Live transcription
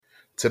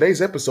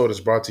Today's episode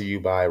is brought to you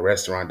by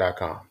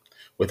Restaurant.com.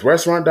 With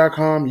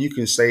Restaurant.com, you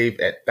can save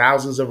at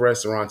thousands of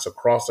restaurants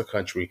across the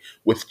country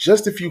with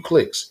just a few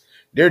clicks.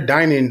 Their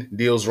dining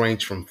deals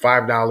range from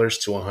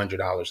 $5 to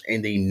 $100,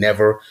 and they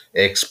never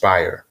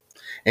expire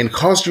and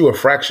cost you a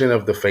fraction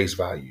of the face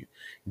value.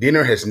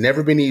 Dinner has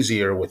never been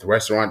easier with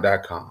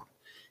Restaurant.com.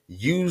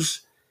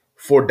 Use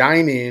for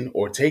dine-in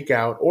or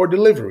takeout or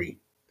delivery.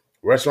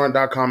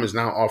 Restaurant.com is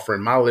now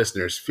offering my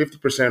listeners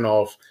 50%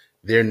 off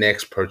their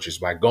next purchase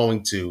by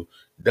going to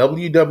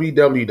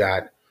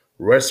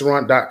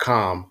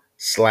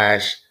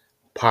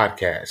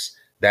www.restaurant.com/podcast.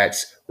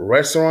 That's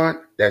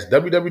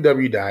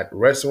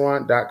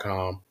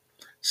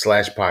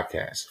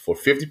www.restaurant.com/podcast for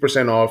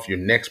 50% off your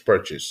next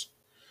purchase.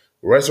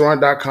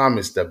 Restaurant.com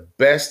is the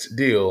best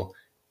deal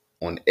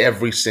on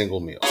every single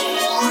meal.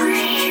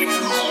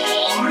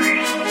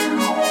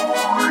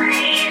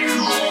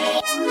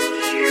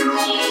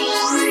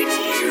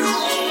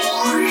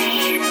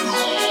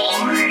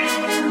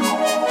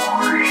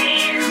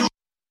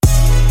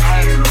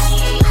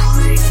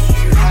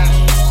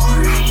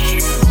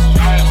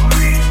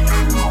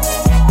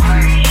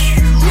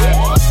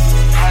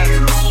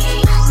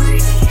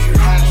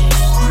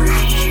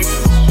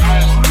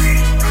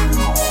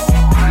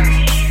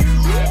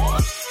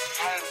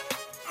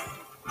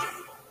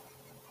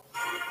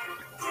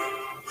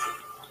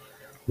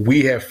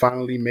 We have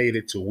finally made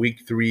it to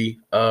week 3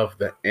 of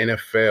the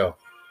NFL,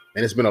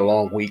 and it's been a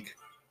long week,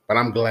 but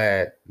I'm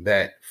glad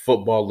that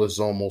football is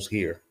almost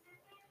here.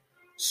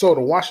 So the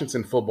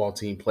Washington football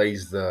team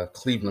plays the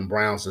Cleveland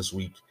Browns this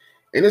week,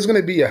 and it's going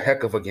to be a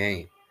heck of a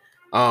game.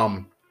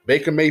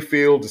 Baker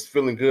Mayfield is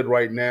feeling good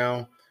right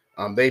now.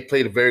 They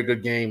played a very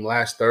good game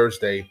last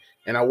Thursday,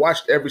 and I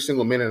watched every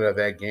single minute of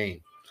that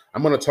game.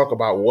 I'm going to talk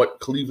about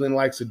what Cleveland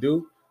likes to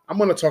do. I'm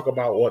going to talk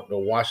about what the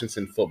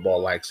Washington football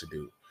likes to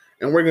do.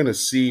 And we're going to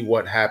see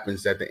what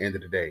happens at the end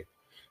of the day.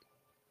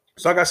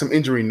 So I got some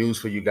injury news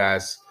for you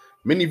guys.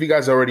 Many of you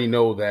guys already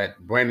know that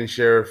Brandon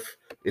Sheriff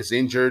is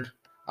injured.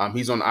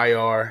 He's on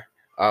IR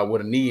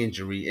with a knee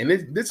injury. And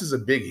this is a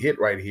big hit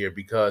right here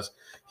because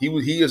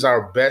he is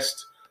our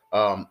best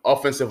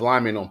offensive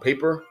lineman on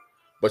paper.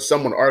 But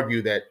some would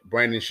argue that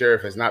Brandon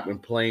Sheriff has not been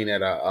playing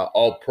at a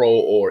all-pro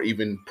or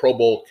even Pro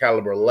Bowl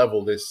caliber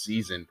level this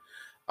season.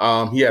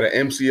 He had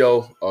an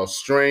MCL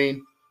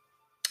sprain,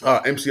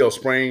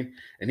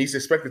 and he's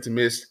expected to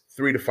miss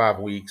 3 to 5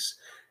 weeks.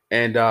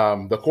 And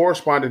the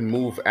corresponding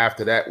move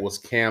after that was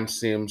Cam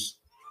Sims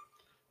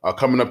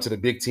coming up to the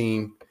big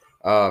team.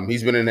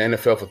 He's been in the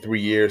NFL for 3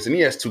 years, and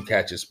he has 2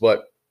 catches,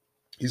 but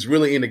he's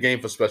really in the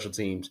game for special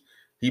teams.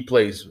 He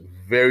plays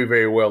very,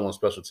 very well on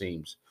special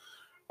teams.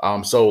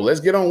 So let's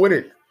get on with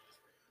it.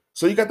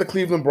 So you got the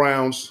Cleveland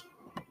Browns,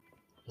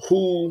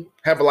 who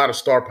have a lot of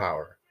star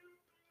power.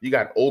 You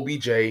got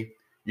OBJ,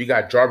 you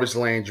got Jarvis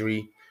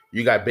Landry,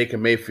 you got Baker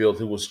Mayfield,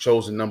 who was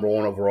chosen number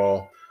 1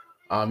 overall.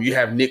 You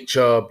have Nick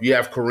Chubb. You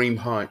have Kareem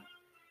Hunt.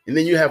 And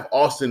then you have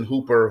Austin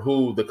Hooper,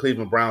 who the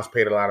Cleveland Browns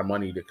paid a lot of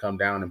money to come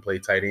down and play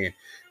tight end.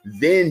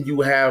 Then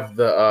you have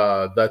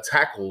the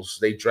tackles.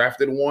 They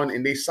drafted one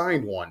and they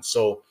signed one.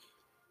 So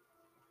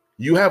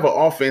you have an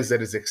offense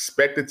that is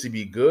expected to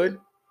be good,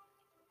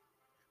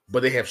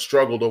 but they have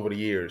struggled over the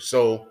years.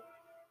 So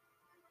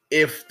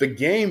if the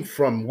game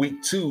from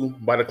week 2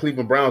 by the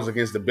Cleveland Browns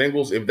against the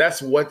Bengals, if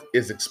that's what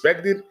is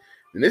expected,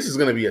 and this is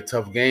going to be a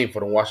tough game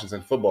for the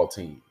Washington football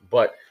team.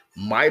 But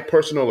my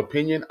personal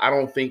opinion, I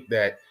don't think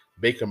that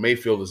Baker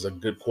Mayfield is a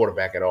good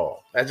quarterback at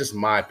all. That's just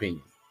my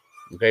opinion.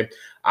 Okay.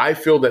 I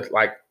feel that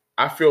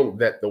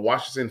the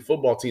Washington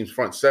football team's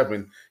front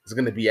 7 is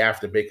going to be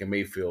after Baker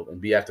Mayfield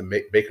and be after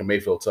Baker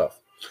Mayfield tough.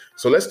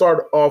 So let's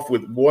start off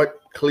with what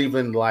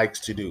Cleveland likes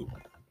to do.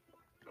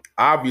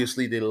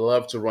 Obviously, they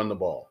love to run the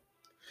ball.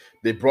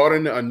 They brought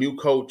in a new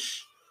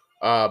coach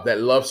that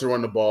loves to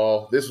run the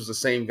ball. This was the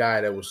same guy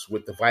that was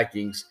with the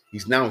Vikings.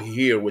 He's now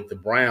here with the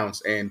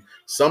Browns. And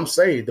some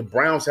say the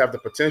Browns have the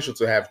potential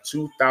to have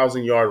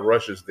 2,000-yard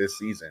rushers this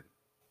season.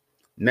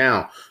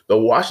 Now, the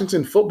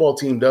Washington football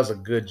team does a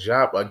good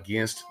job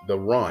against the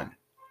run.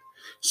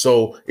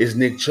 So is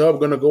Nick Chubb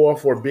going to go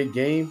off for a big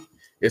game?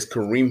 Is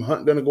Kareem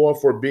Hunt going to go off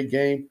for a big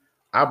game?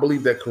 I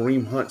believe that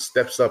Kareem Hunt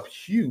steps up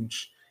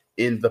huge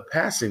in the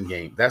passing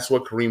game. That's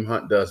what Kareem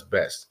Hunt does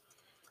best.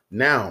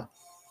 Now,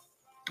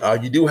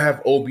 you do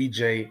have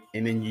OBJ,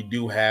 and then you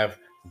do have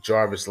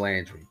Jarvis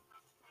Landry.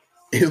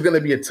 It's going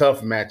to be a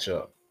tough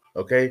matchup,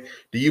 okay?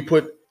 Do you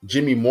put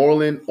Jimmy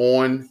Moreland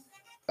on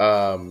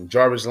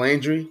Jarvis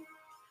Landry?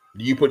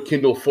 Do you put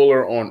Kendall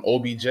Fuller on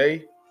OBJ?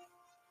 Do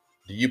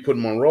you put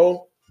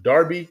Monroe,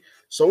 Darby?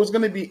 So it's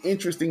going to be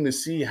interesting to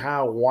see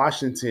how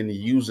Washington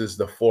uses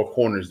the 4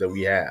 corners that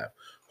we have.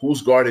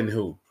 Who's guarding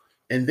who?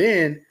 And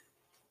then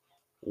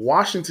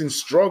Washington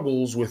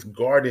struggles with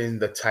guarding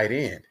the tight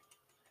end.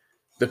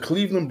 The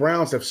Cleveland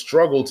Browns have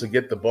struggled to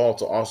get the ball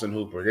to Austin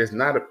Hooper.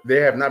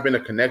 There have not been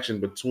a connection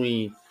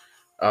between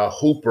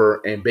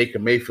Hooper and Baker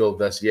Mayfield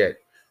thus yet.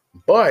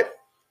 But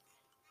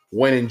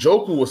when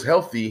Njoku was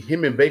healthy,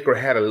 him and Baker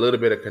had a little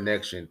bit of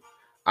connection.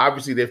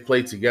 Obviously, they've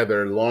played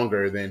together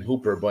longer than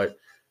Hooper, but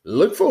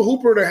Look for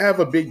Hooper to have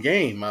a big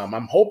game.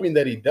 I'm hoping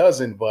that he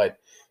doesn't, but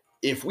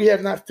if we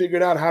have not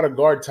figured out how to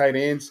guard tight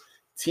ends,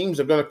 teams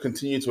are going to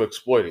continue to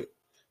exploit it.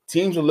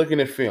 Teams are looking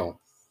at film.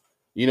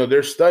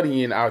 They're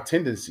studying our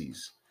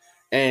tendencies.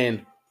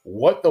 And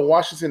what the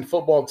Washington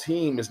football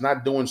team is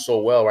not doing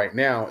so well right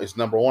now is,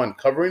 number one,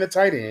 covering the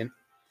tight end.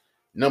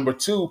 Number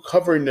two,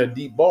 covering the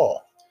deep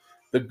ball.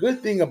 The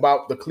good thing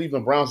about the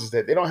Cleveland Browns is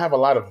that they don't have a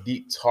lot of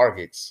deep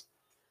targets.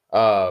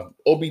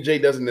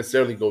 OBJ doesn't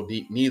necessarily go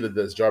deep, neither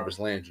does Jarvis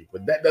Landry.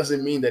 But that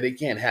doesn't mean that it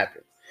can't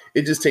happen.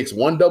 It just takes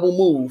one double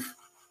move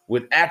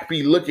with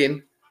Acme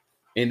looking,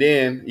 and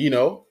then,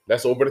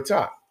 that's over the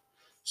top.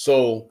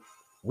 So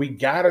we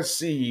got to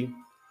see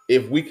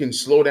if we can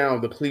slow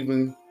down the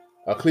Cleveland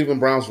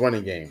Browns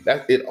running game.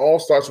 That it all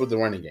starts with the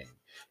running game.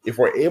 If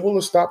we're able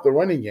to stop the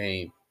running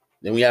game,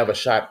 then we have a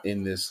shot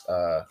in this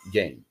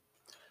game.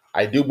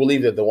 I do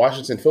believe that the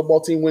Washington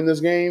football team win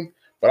this game,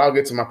 but I'll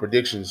get to my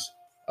predictions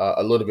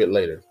a little bit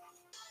later.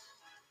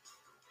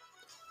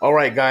 All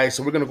right, guys.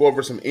 So we're going to go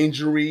over some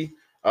injury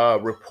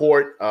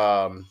report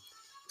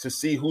to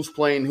see who's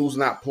playing, who's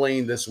not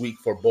playing this week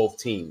for both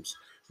teams.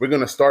 We're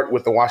going to start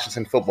with the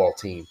Washington football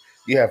team.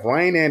 You have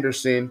Ryan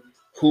Anderson,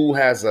 who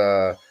has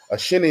a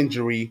shin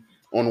injury.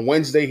 On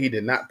Wednesday, he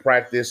did not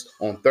practice.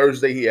 On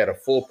Thursday, he had a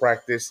full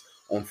practice.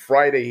 On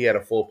Friday, he had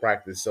a full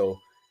practice. So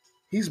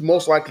he's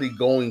most likely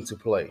going to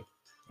play.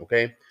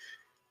 Okay.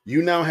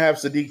 You now have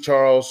Saahdiq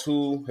Charles,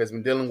 who has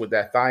been dealing with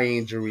that thigh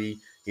injury.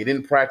 He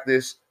didn't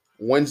practice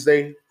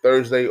Wednesday,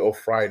 Thursday, or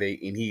Friday,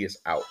 and he is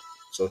out.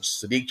 So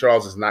Saahdiq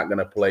Charles is not going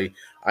to play.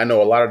 I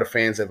know a lot of the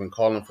fans have been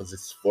calling for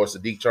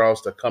Saahdiq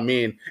Charles to come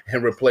in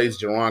and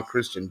replace Geron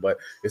Christian, but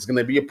it's going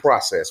to be a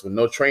process. With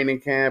no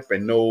training camp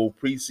and no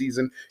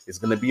preseason, it's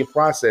going to be a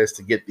process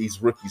to get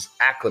these rookies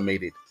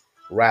acclimated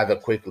rather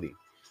quickly.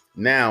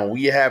 Now,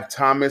 we have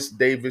Thomas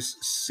Davis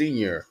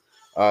Sr.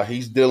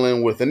 He's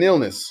dealing with an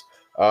illness.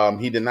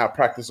 He did not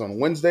practice on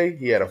Wednesday.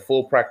 He had a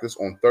full practice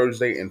on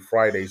Thursday and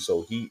Friday,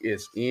 so he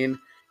is in.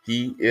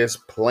 He is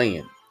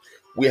playing.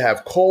 We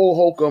have Cole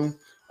Holcomb,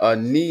 a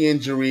knee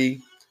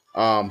injury.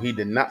 He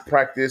did not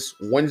practice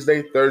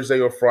Wednesday, Thursday,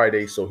 or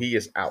Friday, so he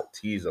is out.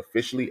 He's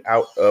officially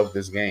out of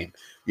this game.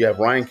 You have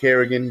Ryan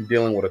Kerrigan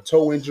dealing with a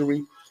toe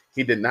injury.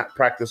 He did not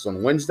practice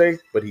on Wednesday,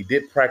 but he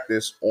did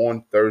practice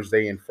on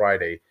Thursday and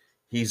Friday.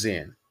 He's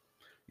in.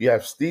 You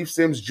have Steve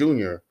Sims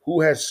Jr.,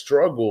 who has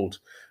struggled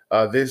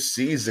this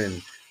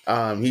season.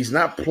 He's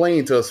not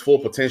playing to his full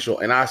potential,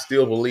 and I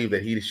still believe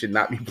that he should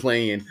not be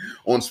playing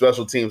on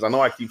special teams. I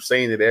know I keep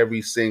saying it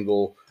every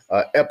single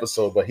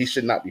episode, but he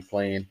should not be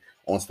playing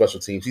on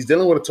special teams. He's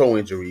dealing with a toe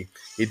injury.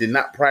 He did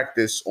not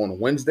practice on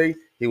Wednesday.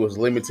 He was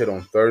limited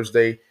on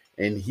Thursday,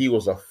 and he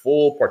was a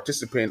full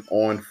participant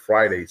on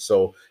Friday.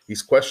 So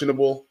he's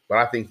questionable, but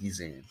I think he's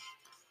in.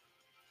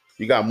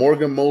 You got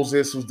Morgan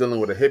Moses, who's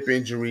dealing with a hip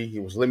injury. He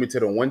was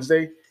limited on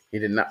Wednesday. He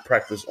did not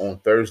practice on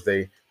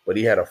Thursday, but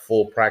he had a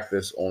full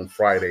practice on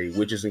Friday,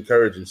 which is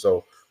encouraging.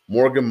 So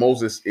Morgan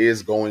Moses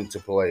is going to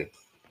play.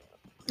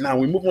 Now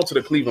we move on to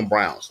the Cleveland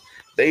Browns.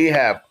 They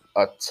have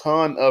a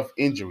ton of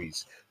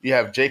injuries. You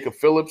have Jacob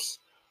Phillips,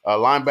 a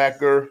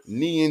linebacker,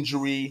 knee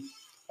injury,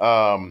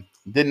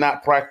 did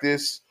not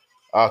practice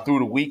through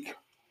the week,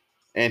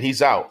 and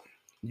he's out.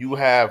 You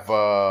have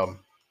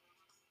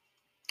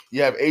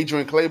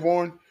Adrian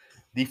Claiborne,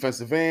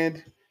 defensive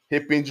end,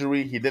 hip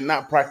injury. He did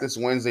not practice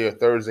Wednesday or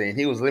Thursday, and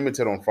he was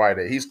limited on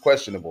Friday. He's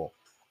questionable.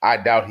 I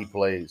doubt he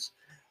plays.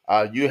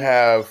 You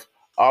have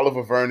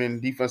Oliver Vernon,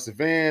 defensive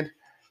end,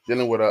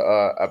 dealing with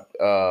a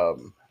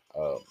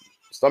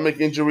stomach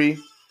injury,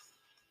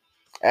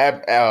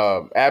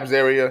 abs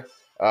area.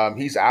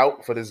 He's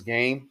out for this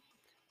game.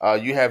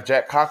 You have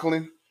Jack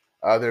Conklin,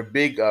 their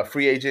big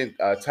free agent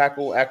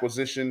tackle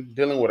acquisition,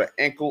 dealing with an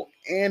ankle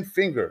and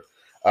finger.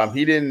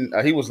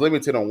 He was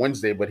limited on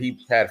Wednesday, but he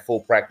had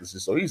full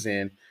practices, so he's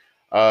in.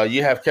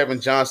 You have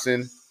Kevin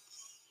Johnson,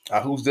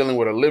 who's dealing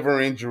with a liver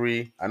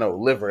injury. I know,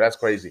 liver, that's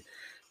crazy.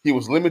 He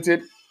was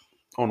limited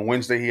on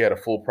Wednesday. He had a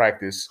full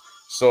practice.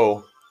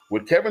 So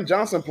with Kevin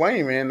Johnson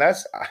playing, man,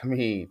 that's a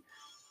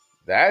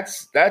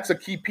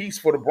key piece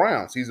for the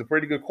Browns. He's a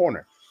pretty good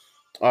corner.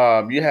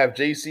 You have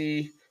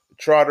J.C.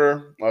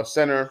 Trotter,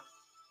 center,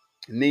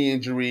 knee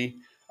injury.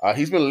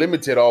 He's been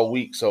limited all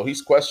week, so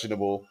he's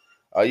questionable.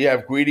 You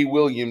have Greedy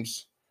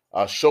Williams,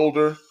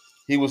 shoulder.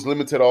 He was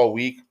limited all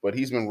week, but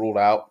he's been ruled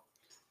out.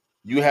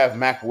 You have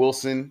Mac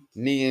Wilson,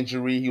 knee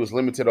injury. He was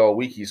limited all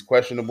week. He's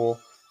questionable.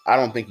 I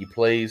don't think he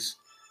plays,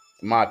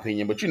 in my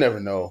opinion, but you never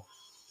know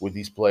with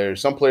these players.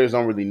 Some players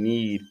don't really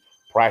need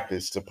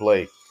practice to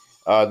play.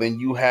 Then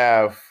you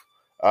have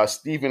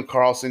Steven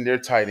Carlson, their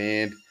tight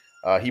end.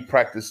 He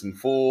practiced in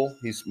full.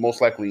 He's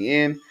most likely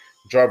in.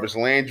 Jarvis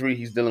Landry,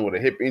 he's dealing with a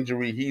hip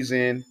injury. He's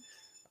in.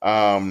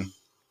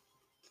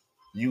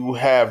 You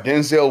have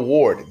Denzel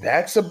Ward.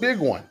 That's a big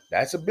one.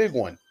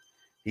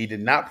 He did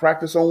not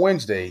practice on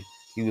Wednesday.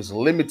 He was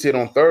limited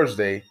on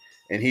Thursday,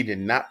 and he did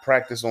not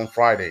practice on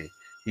Friday.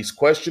 He's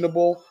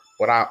questionable,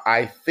 but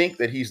I think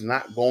that he's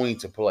not going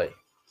to play.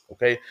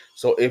 Okay?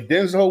 So if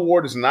Denzel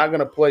Ward is not going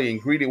to play and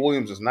Greedy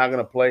Williams is not going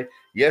to play,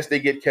 Yes, they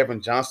get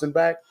Kevin Johnson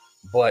back,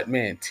 but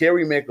man,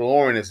 Terry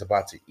McLaurin is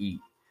about to eat.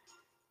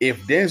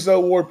 If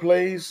Denzel Ward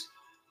plays,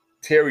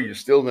 Terry is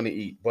still going to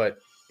eat. But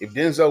if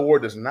Denzel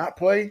Ward does not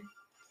play,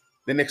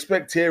 then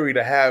expect Terry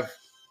to have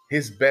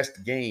his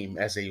best game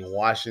as a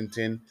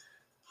Washington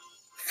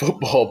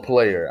football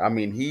player. I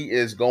mean, he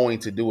is going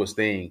to do his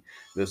thing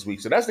this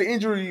week. So that's the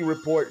injury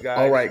report, guys.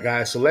 All right,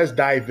 guys. So let's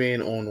dive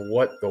in on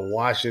what the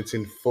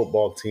Washington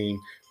football team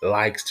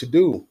likes to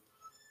do.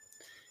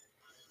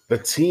 The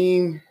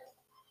team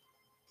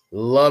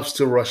loves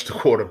to rush the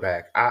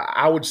quarterback.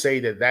 I would say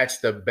that that's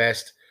the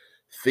best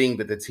thing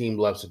that the team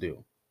loves to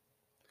do.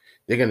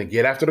 They're going to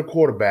get after the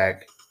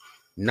quarterback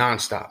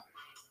nonstop.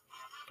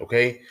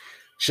 Okay?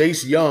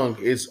 Chase Young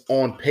is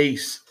on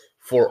pace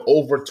for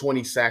over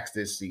 20 sacks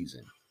this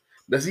season.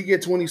 Does he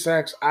get 20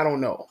 sacks? I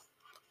don't know.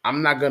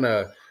 I'm not going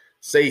to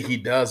say he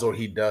does or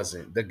he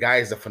doesn't. The guy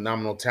is a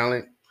phenomenal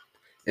talent.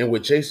 And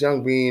with Chase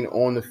Young being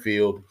on the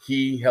field,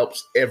 he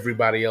helps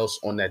everybody else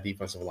on that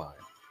defensive line.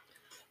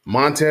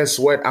 Montez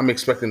Sweat, I'm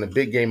expecting a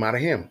big game out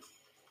of him.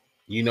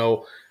 You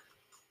know,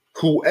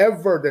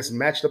 whoever that's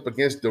matched up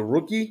against the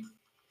rookie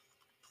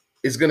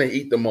is going to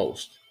eat the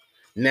most.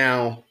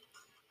 Now,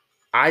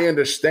 I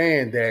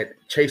understand that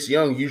Chase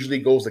Young usually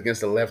goes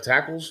against the left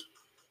tackles,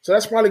 so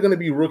that's probably going to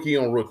be rookie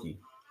on rookie.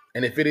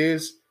 And if it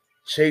is,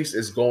 Chase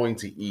is going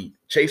to eat.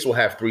 Chase will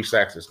have 3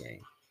 sacks this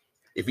game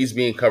if he's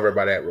being covered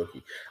by that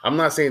rookie. I'm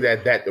not saying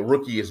that the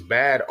rookie is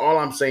bad. All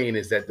I'm saying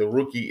is that the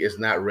rookie is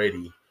not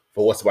ready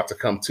for what's about to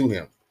come to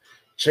him.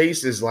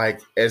 Chase is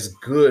like as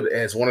good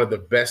as one of the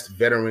best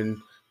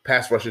veteran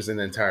pass rushers in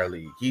the entire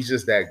league. He's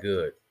just that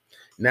good.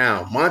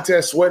 Now,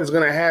 Montez Sweat is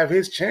going to have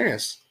his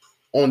chance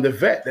on the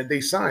vet that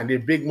they signed, their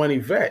big money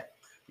vet.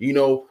 You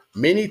know,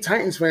 many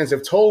Titans fans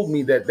have told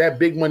me that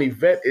big money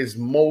vet is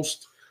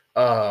most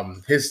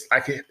his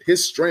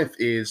strength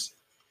is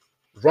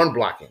run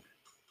blocking.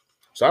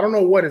 So I don't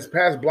know what his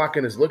pass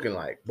blocking is looking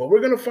like, but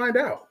we're going to find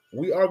out.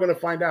 We are going to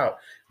find out.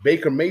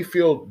 Baker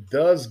Mayfield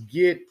does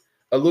get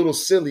a little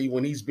silly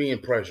when he's being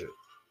pressured,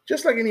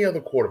 just like any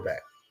other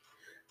quarterback.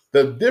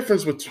 The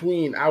difference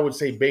between, I would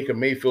say, Baker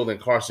Mayfield and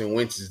Carson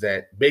Wentz is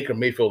that Baker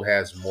Mayfield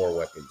has more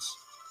weapons.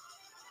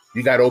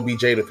 You got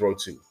OBJ to throw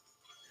to.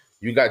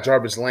 You got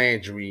Jarvis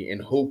Landry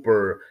and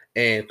Hooper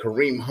and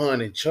Kareem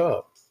Hunt and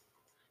Chubb.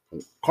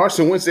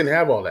 Carson Wentz didn't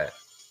have all that.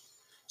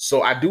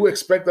 So I do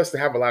expect us to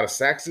have a lot of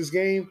sacks this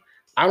game.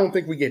 I don't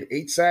think we get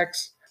 8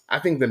 sacks. I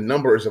think the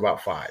number is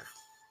about 5.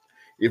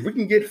 If we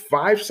can get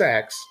 5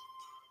 sacks,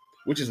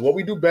 which is what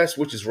we do best,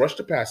 which is rush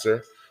the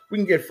passer, we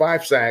can get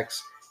 5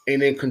 sacks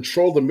and then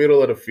control the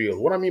middle of the field.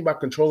 What I mean by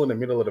controlling the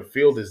middle of the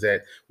field is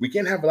that we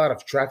can't have a lot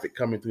of traffic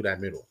coming through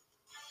that middle.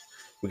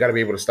 We got to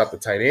be able to stop the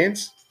tight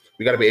ends.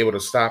 We got to be able to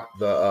stop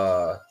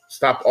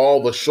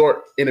all the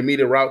short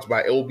intermediate routes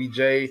by OBJ.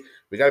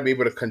 We got to be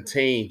able to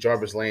contain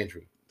Jarvis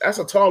Landry. That's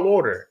a tall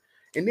order.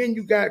 And then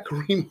you got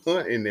Kareem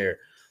Hunt in there.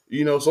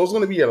 You know, so it's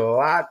going to be a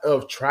lot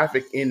of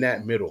traffic in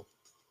that middle.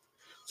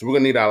 So we're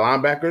going to need our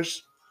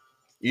linebackers.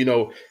 You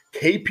know,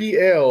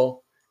 KPL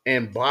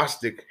and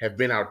Bostic have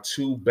been our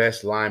 2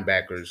 best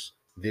linebackers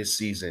this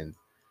season.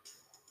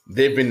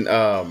 They've been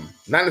not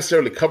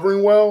necessarily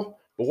covering well,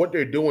 but what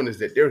they're doing is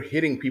that they're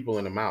hitting people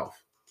in the mouth.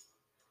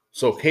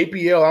 So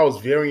KPL, I was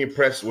very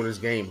impressed with his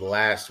game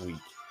last week.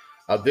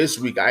 This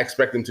week, I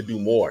expect him to do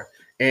more.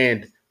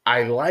 And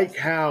I like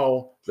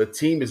how the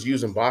team is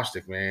using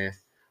Bostic, man.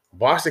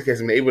 Bostic has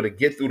been able to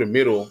get through the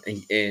middle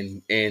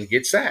and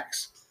get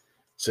sacks.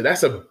 So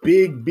that's a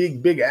big,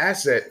 big, big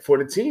asset for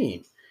the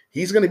team.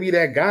 He's going to be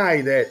that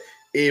guy that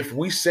if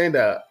we send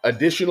a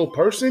additional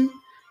person,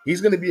 he's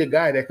going to be a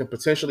guy that can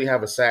potentially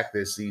have a sack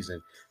this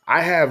season.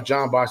 I have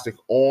John Bostic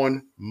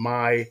on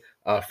my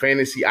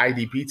fantasy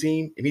IDP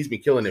team, and he's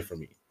been killing it for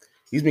me.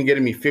 He's been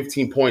getting me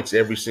 15 points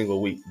every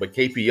single week. But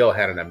KPL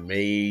had an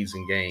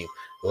amazing game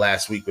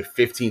last week with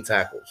 15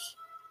 tackles.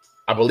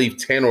 I believe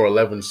 10 or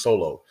 11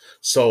 solo.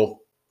 So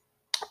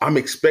I'm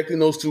expecting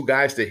those 2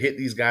 guys to hit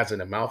these guys in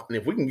the mouth. And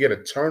if we can get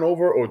a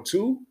turnover or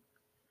 2,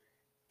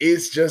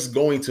 it's just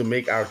going to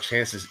make our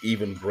chances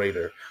even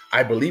greater.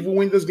 I believe we'll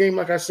win this game,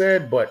 like I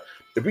said, but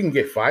if we can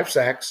get 5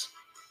 sacks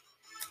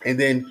and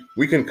then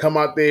we can come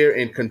out there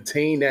and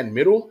contain that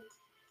middle,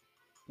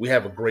 we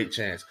have a great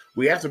chance.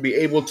 We have to be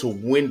able to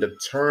win the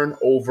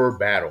turnover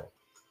battle.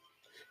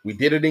 We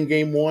did it in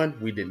game 1.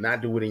 We did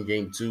not do it in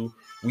game 2.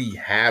 We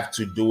have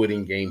to do it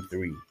in game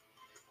 3.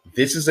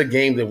 This is a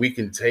game that we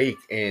can take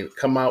and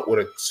come out with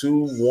a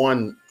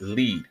 2-1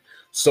 lead.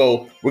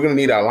 So we're going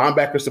to need our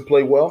linebackers to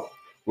play well.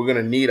 We're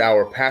going to need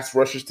our pass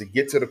rushers to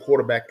get to the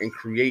quarterback and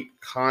create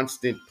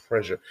constant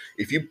pressure.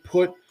 If you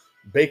put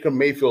Baker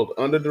Mayfield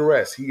under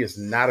duress, he is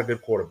not a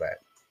good quarterback.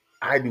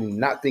 I do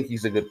not think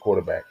he's a good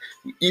quarterback.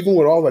 Even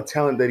with all the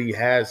talent that he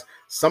has,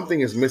 something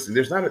is missing.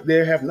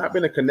 There have not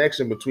been a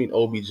connection between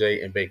OBJ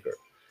and Baker.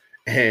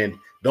 And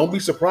don't be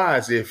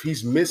surprised if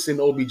he's missing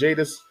OBJ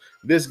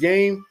this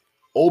game.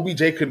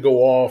 OBJ could go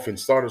off and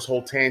start his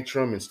whole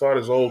tantrum and start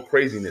his whole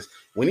craziness.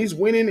 When he's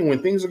winning and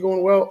when things are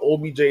going well,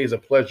 OBJ is a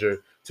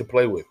pleasure to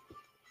play with.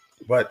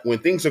 But when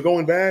things are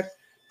going bad,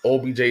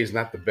 OBJ is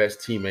not the best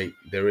teammate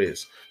there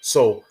is.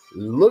 So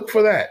look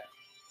for that.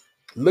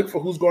 Look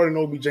for who's guarding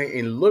OBJ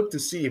and look to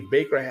see if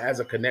Baker has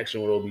a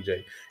connection with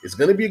OBJ. It's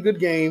going to be a good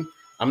game.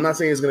 I'm not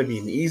saying it's going to be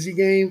an easy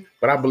game,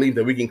 but I believe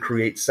that we can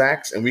create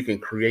sacks and we can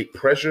create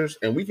pressures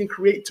and we can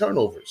create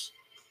turnovers.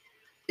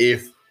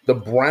 If the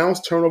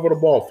Browns turn over the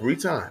ball 3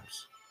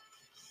 times,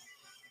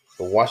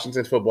 the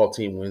Washington football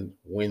team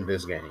win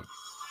this game.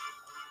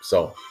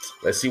 So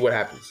let's see what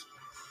happens.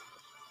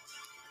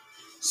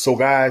 So,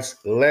 guys,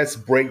 let's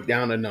break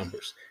down the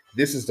numbers.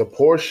 This is the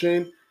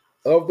portion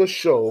of the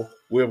show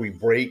where we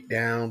break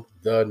down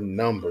the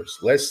numbers.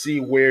 Let's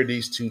see where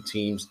these two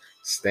teams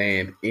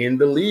stand in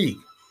the league.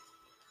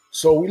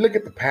 So we look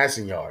at the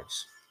passing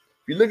yards.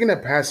 If you're looking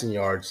at passing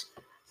yards,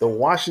 the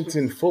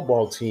Washington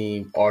football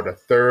team are the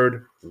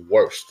 3rd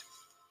worst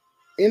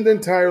in the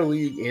entire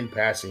league in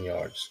passing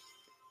yards.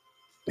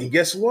 And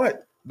guess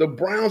what? The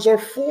Browns are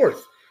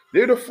 4th.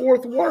 They're the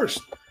 4th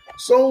worst.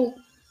 So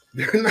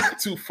they're not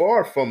too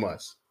far from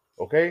us,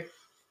 okay?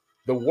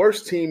 The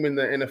worst team in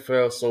the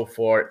NFL so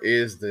far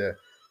is the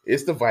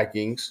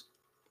Vikings.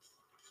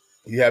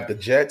 You have the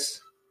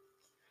Jets,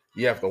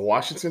 you have the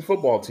Washington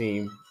football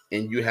team,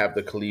 and you have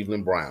the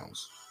Cleveland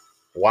Browns.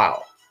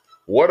 Wow.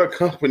 What a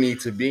company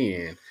to be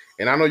in.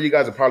 And I know you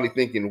guys are probably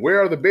thinking, where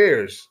are the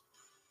Bears?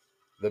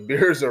 The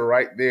Bears are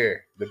right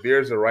there. The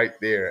Bears are right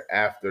there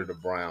after the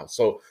Browns.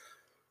 So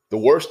the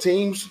worst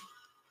teams,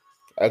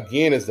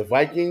 again, is the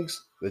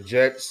Vikings, the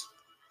Jets,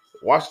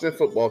 Washington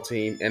football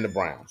team, and the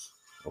Browns.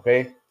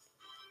 Okay?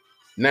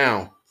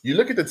 Now, you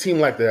look at the team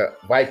like the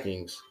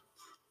Vikings,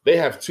 they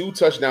have 2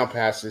 touchdown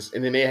passes,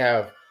 and then they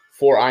have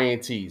 4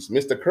 INTs.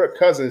 Mr. Kirk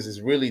Cousins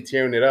is really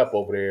tearing it up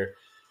over there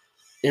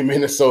in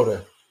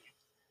Minnesota.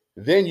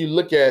 Then you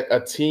look at a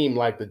team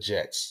like the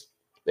Jets.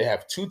 They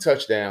have 2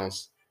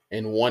 touchdowns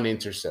and 1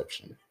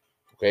 interception.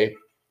 Okay?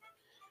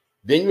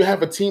 Then you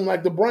have a team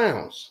like the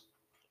Browns.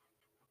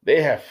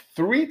 They have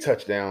 3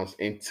 touchdowns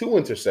and 2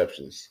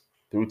 interceptions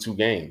through 2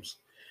 games.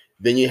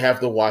 Then you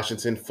have the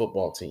Washington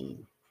football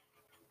team.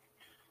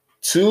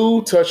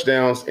 2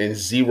 touchdowns and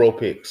 0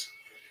 picks.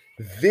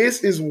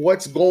 This is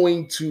what's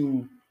going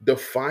to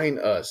define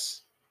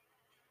us.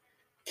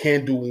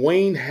 Can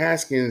Dwayne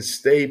Haskins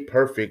stay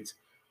perfect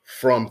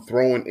from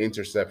throwing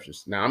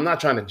interceptions? Now, I'm not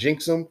trying to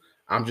jinx him.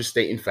 I'm just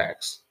stating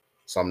facts.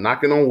 So I'm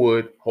knocking on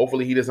wood.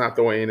 Hopefully he does not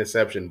throw an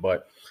interception.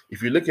 But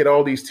if you look at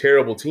all these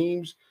terrible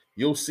teams,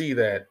 you'll see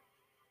that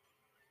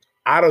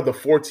out of the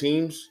 4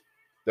 teams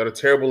that are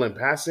terrible in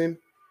passing,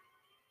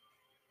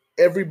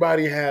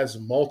 everybody has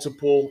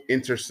multiple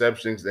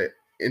interceptions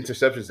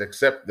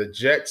except the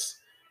Jets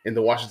and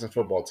the Washington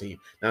football team.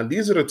 Now,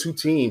 these are the 2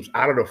 teams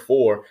out of the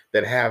 4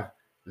 that have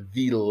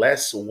the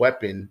less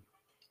weapon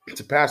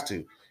to pass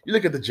to. You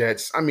look at the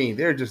Jets, I mean,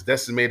 they're just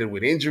decimated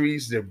with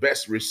injuries. Their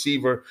best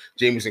receiver,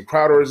 Jamison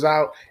Crowder, is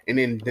out, and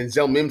then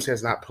Denzel Mims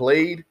has not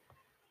played.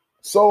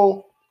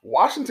 So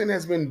Washington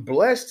has been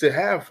blessed to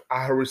have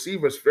our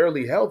receivers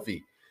fairly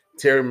healthy.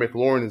 Terry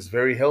McLaurin is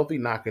very healthy,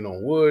 knocking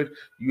on wood.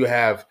 You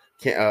have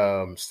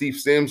Steve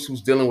Sims,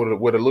 who's dealing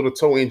with a little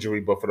toe injury,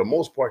 but for the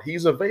most part,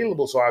 he's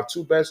available. So our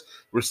 2 best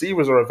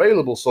receivers are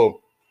available. So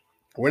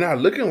we're not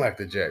looking like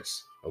the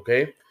Jets,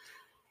 okay?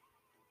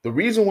 The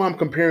reason why I'm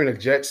comparing the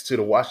Jets to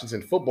the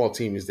Washington football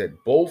team is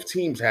that both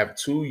teams have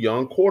 2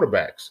 young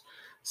quarterbacks.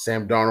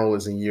 Sam Darnold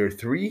is in year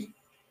 3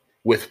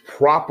 with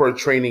proper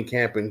training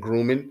camp and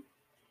grooming.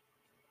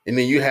 And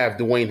then you have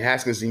Dwayne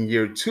Haskins in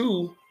year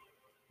 2,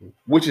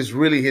 which is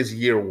really his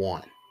year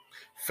 1.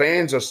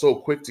 Fans are so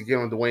quick to get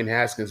on Dwayne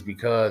Haskins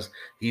because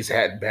he's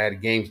had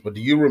bad games. But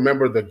do you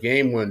remember the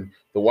game when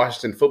the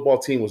Washington football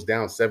team was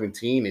down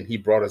 17 and he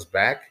brought us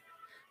back?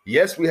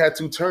 Yes, we had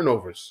 2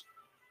 turnovers,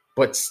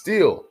 but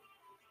still,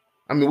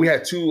 I mean, we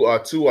had two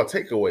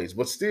takeaways,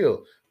 but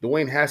still,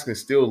 Dwayne Haskins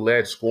still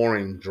led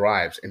scoring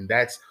drives, and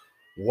that's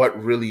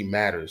what really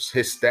matters.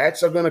 His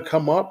stats are going to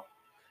come up.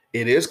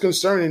 It is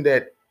concerning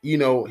that,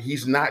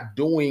 he's not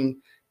doing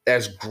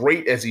as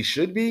great as he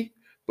should be,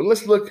 but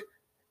let's look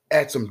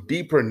at some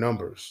deeper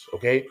numbers,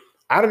 okay?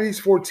 Out of these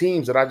 4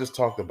 teams that I just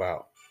talked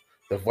about,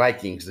 the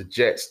Vikings, the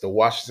Jets, the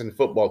Washington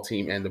football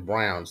team, and the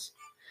Browns,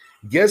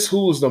 guess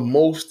who is the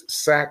most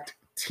sacked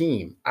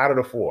team out of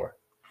the 4?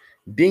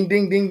 Ding,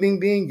 ding, ding, ding,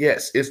 ding.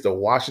 Yes, it's the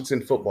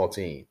Washington football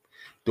team.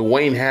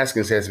 Dwayne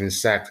Haskins has been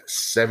sacked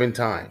 7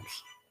 times.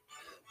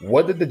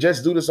 What did the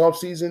Jets do this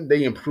offseason?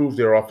 They improved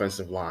their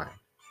offensive line.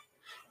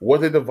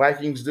 What did the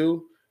Vikings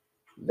do?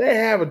 They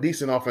have a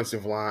decent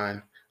offensive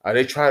line.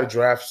 They tried to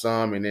draft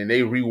some, and then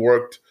they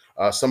reworked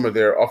some of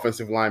their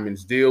offensive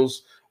linemen's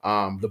deals.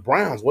 The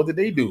Browns, what did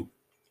they do?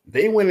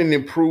 They went and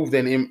improved,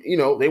 and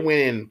they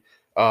went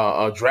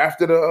and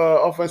drafted an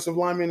offensive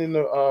lineman in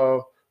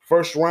the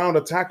first round,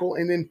 a tackle,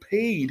 and then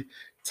paid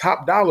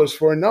top dollars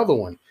for another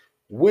one,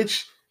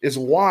 which is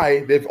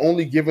why they've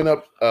only given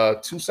up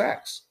 2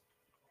 sacks.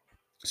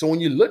 So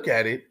when you look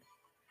at it,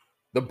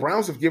 the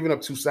Browns have given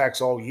up 2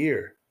 sacks all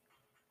year.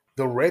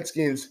 The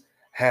Redskins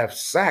have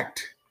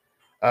sacked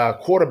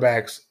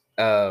quarterbacks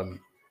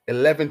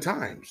 11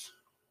 times.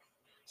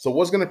 So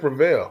what's going to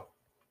prevail?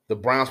 the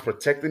Browns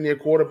protecting their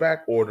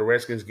quarterback or the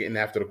Redskins getting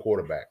after the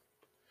quarterback.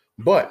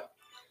 But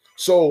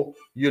so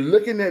you're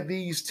looking at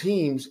these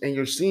teams and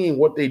you're seeing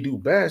what they do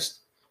best.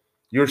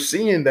 You're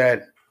seeing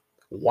that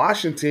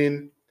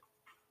Washington,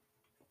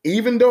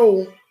 even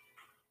though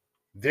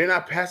they're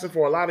not passing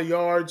for a lot of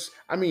yards,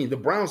 I mean, the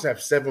Browns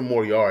have 7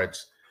 more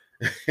yards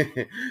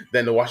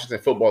than the Washington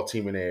football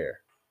team in the air.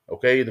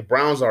 Okay, the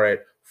Browns are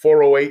at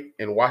 408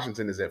 and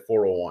Washington is at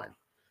 401.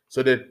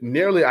 So they're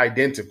nearly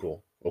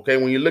identical. Okay,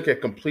 when you look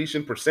at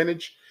completion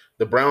percentage,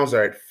 the Browns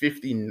are at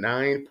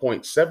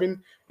 59.7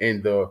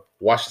 and the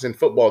Washington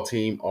football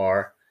team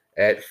are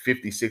at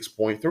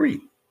 56.3.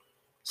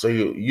 So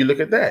you look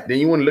at that. Then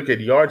you want to look at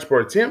yards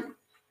per attempt,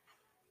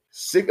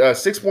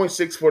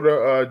 6.6 for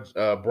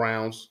the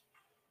Browns,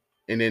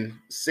 and then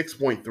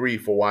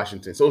 6.3 for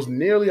Washington. So it's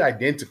nearly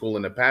identical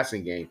in the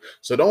passing game.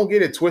 So don't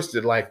get it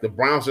twisted like the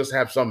Browns just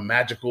have some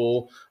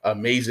magical,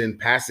 amazing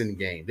passing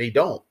game. They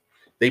don't.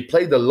 They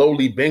played the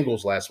lowly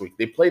Bengals last week.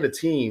 They played a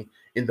team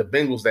in the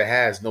Bengals that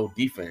has no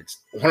defense,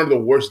 one of the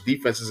worst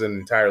defenses in the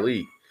entire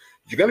league.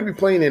 You're going to be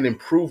playing an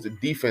improved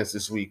defense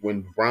this week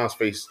when the Browns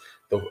face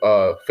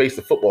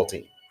the football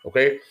team,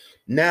 okay?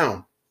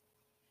 Now,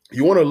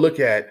 you want to look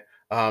at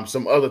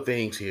some other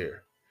things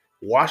here.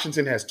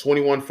 Washington has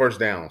 21 first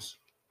downs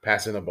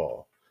passing the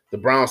ball. The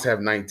Browns have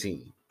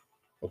 19.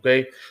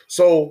 Okay.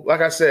 So,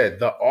 like I said,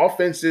 the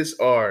offenses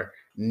are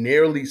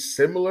nearly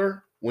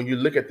similar when you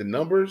look at the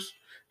numbers.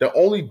 The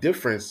only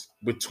difference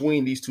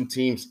between these two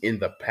teams in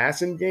the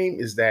passing game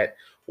is that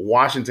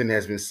Washington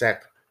has been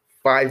sacked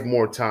 5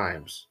 more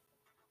times.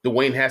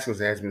 Dwayne Haskins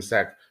has been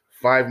sacked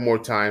 5 more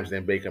times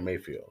than Baker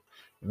Mayfield.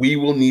 We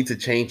will need to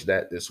change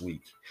that this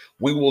week.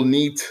 We will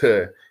need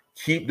to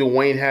keep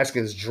Dwayne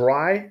Haskins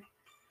dry.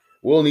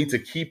 We'll need to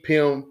keep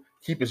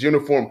his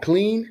uniform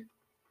clean.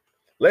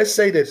 Let's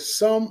say that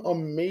some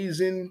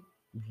amazing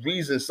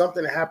reason,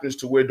 something happens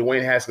to where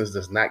Dwayne Haskins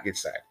does not get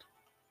sacked.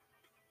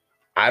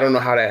 I don't know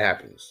how that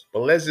happens,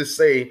 but let's just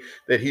say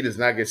that he does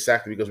not get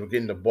sacked because we're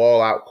getting the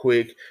ball out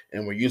quick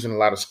and we're using a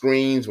lot of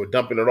screens, we're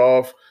dumping it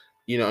off,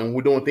 and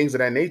we're doing things of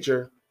that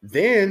nature.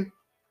 Then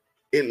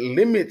it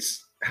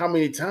limits how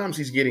many times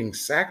he's getting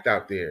sacked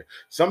out there.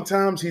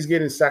 Sometimes he's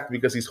getting sacked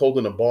because he's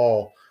holding the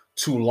ball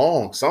too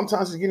long.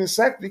 Sometimes he's getting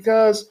sacked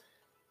because,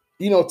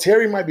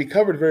 Terry might be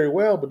covered very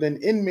well, but then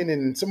Inman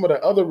and some of the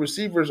other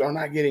receivers are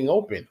not getting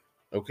open.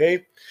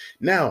 Okay.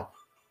 Now,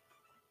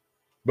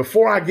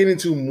 before I get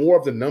into more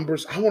of the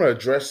numbers, I want to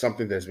address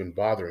something that's been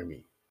bothering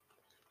me.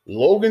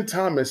 Logan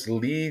Thomas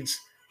leads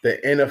the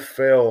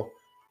NFL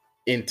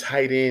in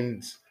tight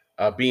ends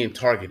being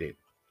targeted.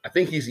 I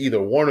think he's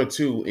either 1 or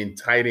 2 in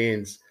tight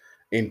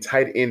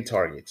end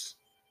targets.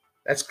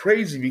 That's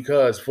crazy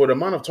because for the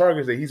amount of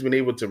targets that he's been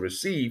able to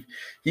receive,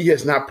 he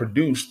has not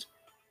produced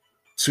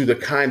to the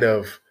kind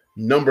of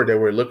number that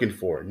we're looking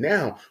for.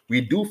 Now,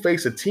 we do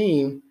face a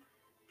team.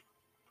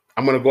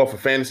 I'm going to go off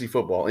of fantasy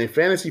football. In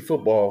fantasy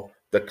football,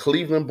 the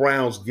Cleveland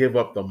Browns give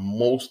up the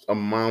most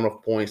amount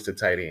of points to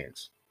tight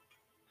ends.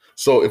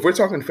 So if we're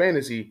talking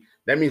fantasy,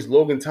 that means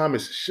Logan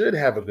Thomas should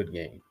have a good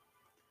game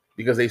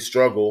because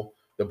the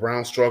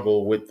Browns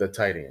struggle with the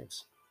tight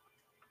ends.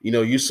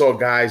 You saw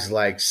guys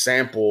like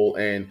Sample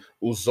and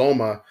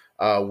Uzoma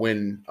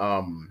when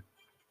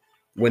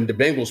the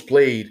Bengals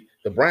played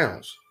the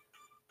Browns.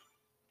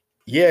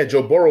 Yeah,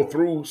 Joe Burrow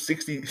threw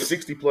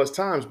 60 plus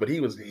times, but he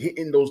was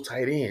hitting those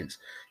tight ends.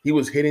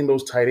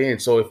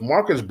 So if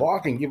Marcus Barr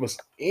can give us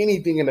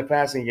anything in the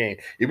passing game,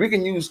 if we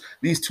can use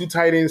these 2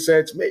 tight end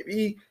sets,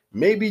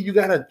 maybe you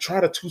got to try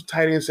the 2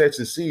 tight end sets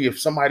and see if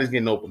somebody's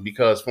getting open.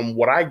 Because from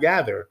what I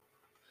gather,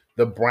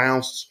 the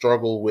Browns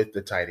struggle with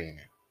the tight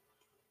end.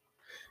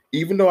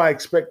 Even though I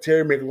expect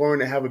Terry McLaurin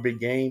to have a big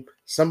game,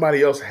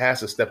 somebody else has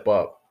to step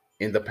up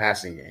in the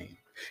passing game.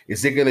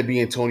 Is it going to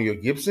be Antonio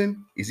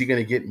Gibson? Is he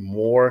going to get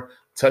more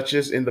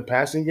touches in the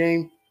passing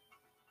game?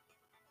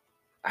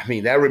 I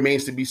mean, that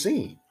remains to be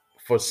seen.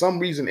 For some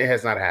reason, it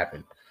has not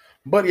happened.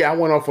 But yeah, I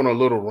went off on a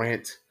little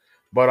rant.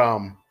 But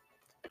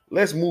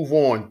let's move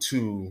on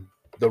to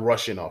the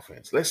Russian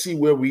offense. Let's see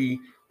where we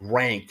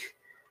rank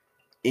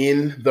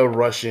in the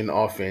Russian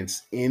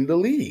offense in the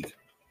league.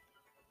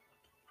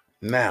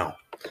 Now,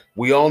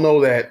 we all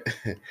know that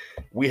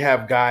we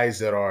have guys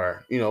that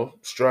are,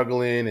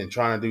 struggling and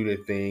trying to do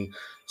their thing.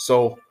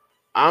 So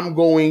I'm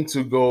going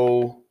to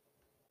go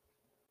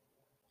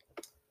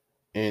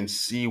and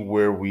see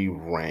where we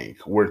rank.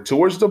 We're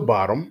towards the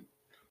bottom,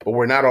 but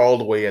we're not all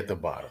the way at the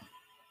bottom.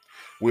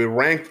 We're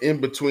ranked in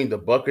between the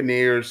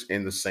Buccaneers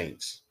and the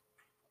Saints.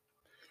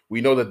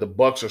 We know that the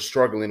Bucs are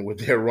struggling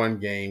with their run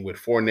game with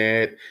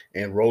Fournette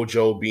and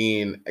Rojo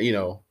being,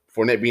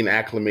 Fournette being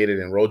acclimated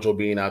and Rojo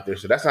being out there.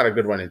 So that's not a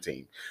good running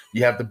team.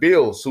 You have the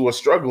Bills who are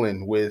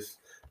struggling with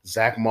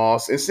Zach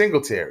Moss and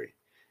Singletary.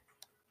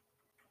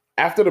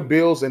 After the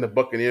Bills and the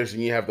Buccaneers,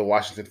 and you have the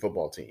Washington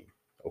football team.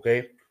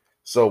 Okay.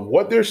 So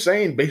what they're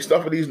saying based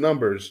off of these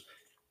numbers,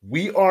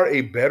 we are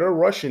a better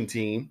Russian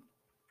team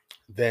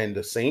than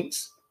the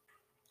Saints.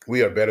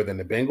 We are better than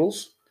the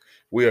Bengals.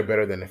 We are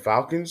better than the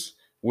Falcons.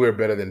 We're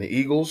better than the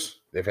Eagles.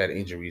 They've had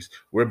injuries.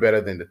 We're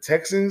better than the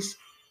Texans.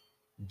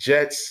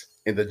 Jets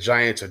and the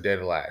Giants are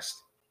dead last,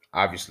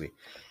 obviously.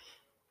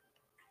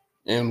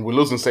 And we're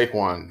losing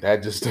Saquon.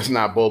 That just does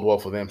not bode well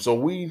for them. So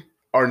we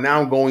are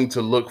now going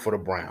to look for the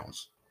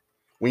Browns.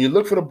 When you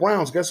look for the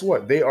Browns, guess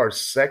what? They are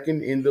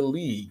second in the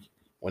league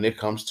when it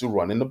comes to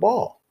running the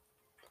ball.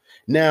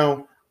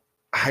 Now,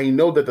 I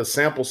know that the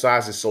sample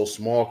size is so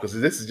small because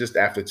this is just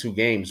after 2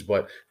 games,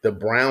 but the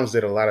Browns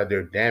did a lot of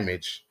their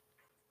damage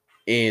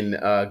in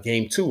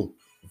game 2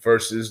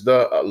 versus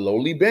the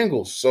lowly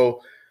Bengals.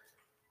 So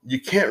you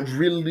can't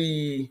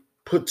really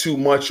put too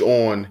much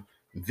on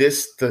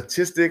this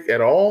statistic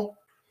at all.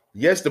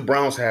 Yes, the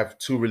Browns have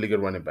 2 really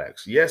good running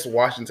backs. Yes,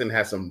 Washington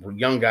has some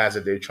young guys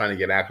that they're trying to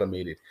get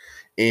acclimated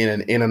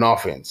in an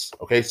offense.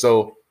 Okay,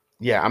 so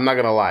yeah, I'm not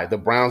gonna lie. The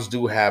Browns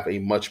do have a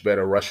much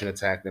better rushing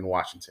attack than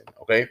Washington.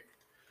 Okay,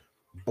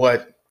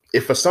 but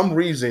if for some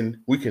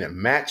reason we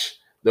can match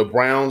the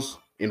Browns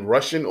in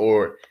rushing,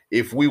 or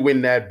if we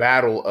win that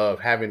battle of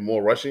having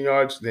more rushing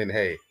yards, then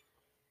hey,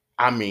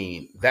 I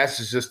mean,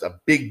 that's just a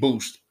big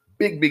boost,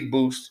 big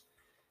boost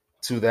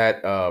to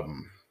that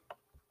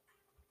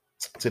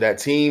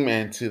team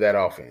and to that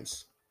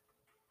offense.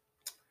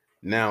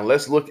 Now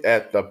let's look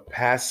at the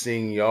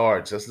passing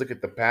yards. Let's look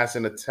at the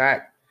passing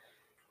attack.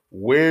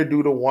 Where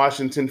do the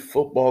Washington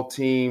football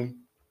team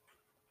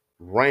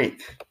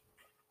rank?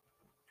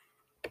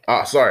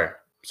 Sorry.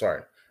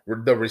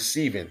 The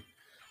receiving.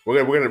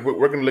 We're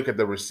gonna look at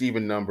the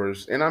receiving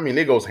numbers, and I mean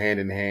it goes hand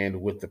in hand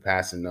with the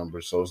passing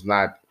numbers. So it's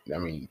not. I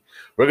mean,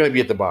 we're gonna be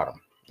at the bottom.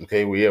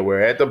 Okay,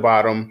 we're at the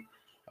bottom.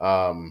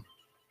 Um,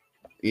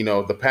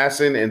 the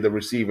passing and the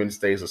receiving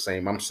stays the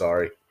same. I'm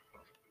sorry.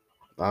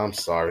 All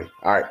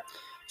right.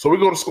 So we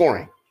go to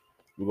scoring.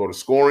 We go to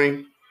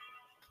scoring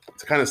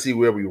to kind of see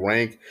where we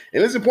rank.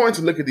 And it's important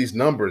to look at these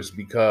numbers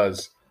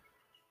because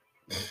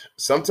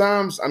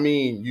sometimes, I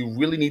mean, you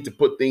really need to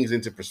put things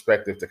into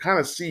perspective to kind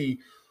of see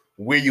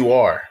where you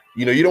are.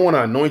 You don't want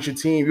to anoint your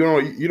team. You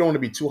don't want to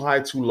be too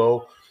high, too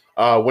low.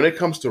 When it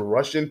comes to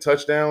rushing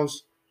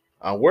touchdowns,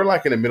 we're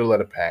like in the middle of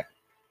the pack.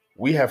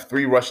 We have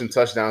 3 rushing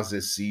touchdowns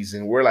this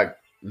season. We're like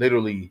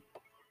literally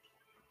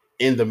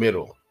in the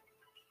middle.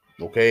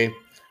 Okay,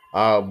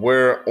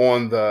 we're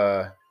in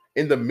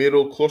the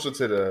middle, closer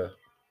to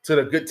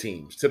the good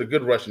teams, to the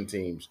good rushing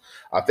teams.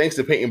 Thanks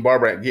to Peyton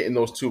Barber at getting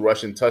those 2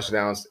 rushing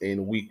touchdowns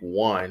in week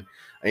 1,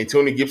 and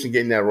Tony Gibson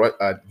getting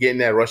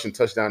that rushing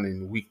touchdown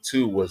in week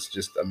 2 was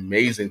just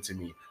amazing to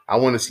me. I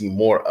want to see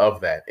more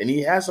of that, and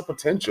he has a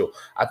potential.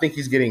 I think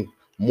he's getting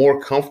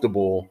more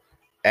comfortable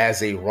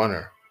as a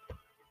runner.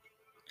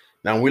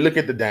 Now, when we look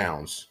at the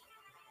downs,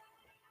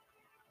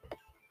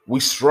 we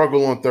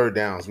struggle on third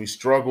downs. We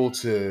struggle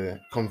to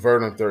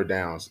convert on third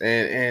downs.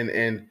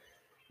 And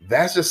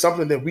that's just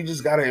something that we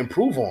just got to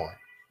improve on.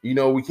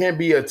 We can't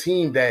be a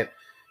team that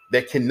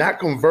cannot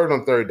convert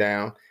on third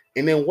down.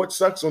 And then what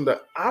sucks on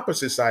the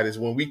opposite side is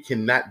when we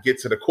cannot get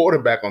to the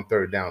quarterback on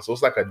third down. So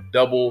it's like a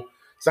double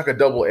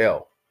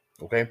L.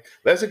 Okay.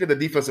 Let's look at the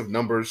defensive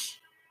numbers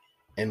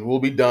and we'll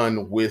be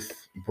done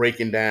with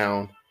breaking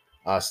down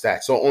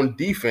stats. So on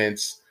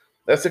defense,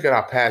 let's look at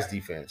our pass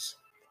defense.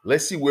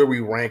 Let's see where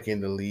we rank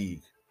in the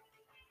league.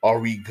 Are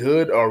we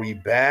good? Are we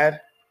bad?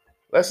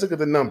 Let's look at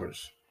the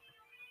numbers.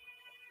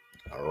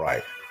 All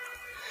right.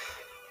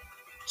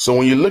 So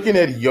when you're looking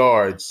at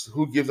yards,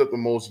 who gives up the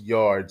most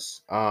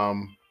yards?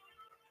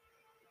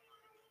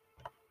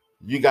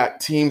 You got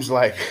teams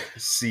like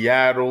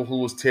Seattle,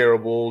 who was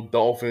terrible,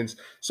 Dolphins.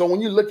 So when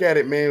you look at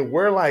it, man,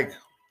 we're like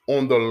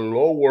on the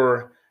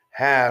lower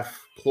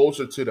half,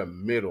 closer to the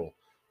middle.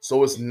 So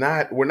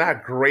we're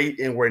not great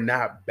and we're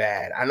not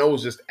bad. I know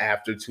it's just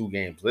after 2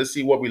 games. Let's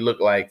see what we look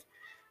like,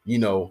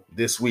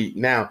 this week.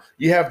 Now,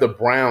 you have the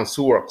Browns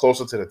who are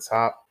closer to the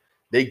top.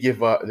 They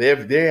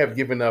have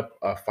given up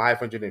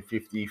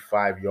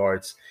 555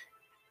 yards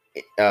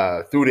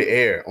through the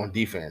air on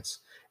defense,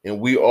 and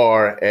we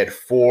are at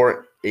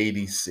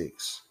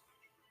 486.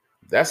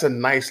 That's a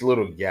nice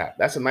little gap.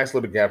 That's a nice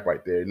little gap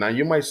right there. Now,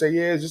 you might say,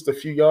 yeah, it's just a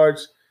few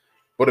yards,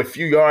 but a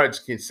few yards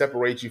can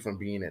separate you from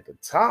being at the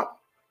top,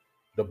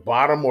 the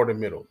bottom, or the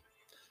middle.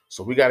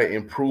 So we got to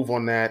improve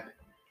on that.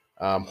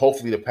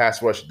 Hopefully the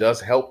pass rush does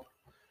help.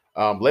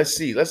 Let's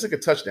see. Let's look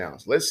at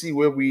touchdowns. Let's see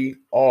where we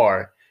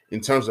are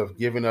in terms of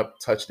giving up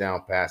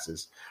touchdown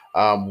passes.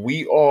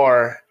 We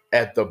are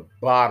at the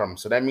bottom,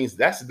 so that means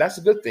that's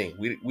a good thing.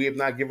 We have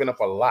not given up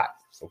a lot.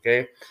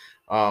 Okay,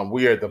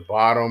 we are at the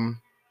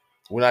bottom.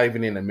 We're not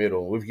even in the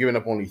middle. We've given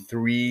up only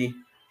 3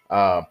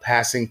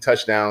 passing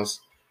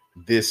touchdowns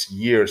this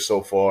year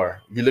so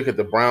far. If you look at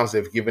the Browns,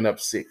 they've given up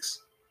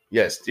 6.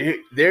 Yes,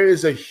 there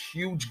is a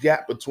huge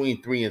gap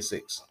between 3 and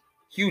 6.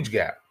 Huge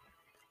gap.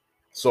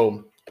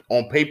 So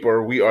on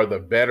paper, we are the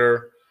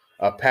better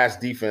pass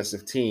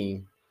defensive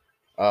team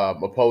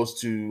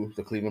opposed to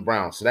the Cleveland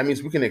Browns. So that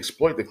means we can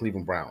exploit the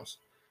Cleveland Browns.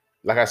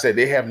 Like I said,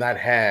 they have not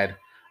had,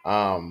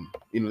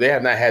 they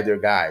have not had their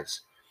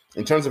guys.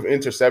 In terms of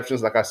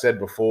interceptions, like I said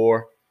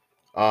before,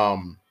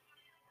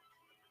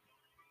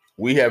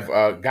 We have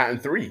gotten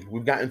three.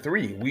 We've gotten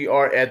three. We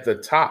are at the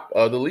top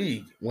of the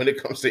league when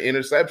it comes to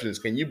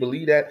interceptions. Can you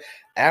believe that?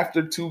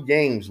 After 2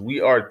 games,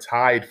 we are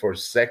tied for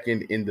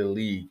second in the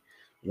league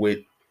with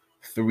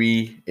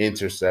 3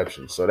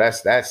 interceptions. So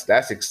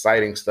that's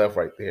exciting stuff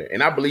right there.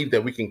 And I believe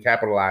that we can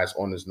capitalize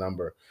on this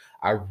number.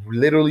 I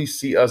literally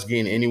see us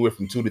getting anywhere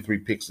from 2 to 3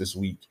 picks this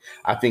week.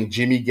 I think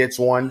Jimmy gets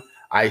one.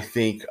 I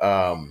think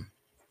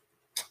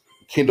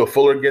Kendall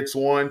Fuller gets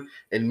one,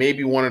 and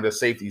maybe one of the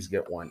safeties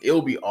get one.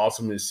 It'll be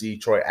awesome to see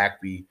Troy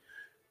Aikby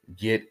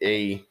get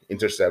a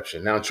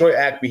interception. Now, Troy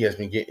Aikby has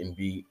been getting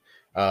beat.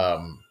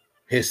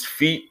 His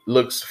feet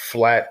looks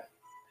flat.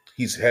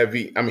 He's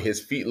heavy. I mean,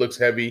 his feet looks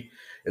heavy.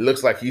 It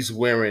looks like he's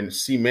wearing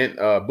cement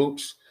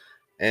boots,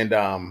 and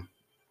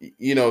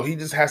he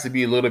just has to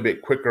be a little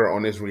bit quicker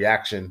on his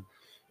reaction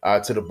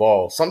to the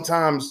ball.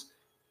 Sometimes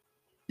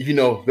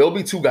there'll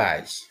be 2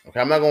 guys. Okay,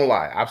 I'm not gonna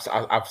lie.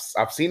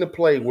 I've seen a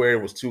play where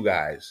it was 2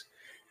 guys,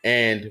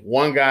 and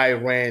one guy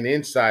ran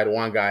inside,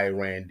 one guy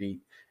ran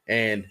deep,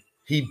 and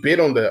he bit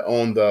on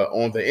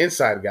the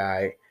inside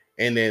guy,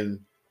 and then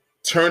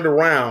turned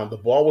around. The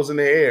ball was in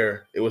the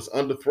air. It was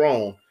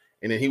underthrown,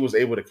 and then he was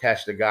able to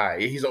catch the guy.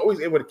 He's always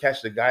able to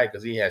catch the guy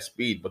because he has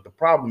speed. But the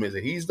problem is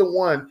that he's the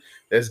one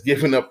that's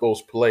giving up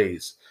those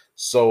plays.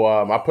 So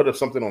I put up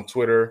something on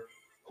Twitter.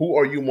 Who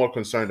are you more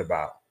concerned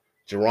about?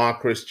 Geron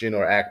Christian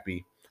or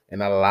Aikby?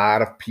 And a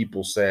lot of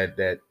people said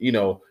that,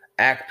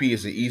 Aikby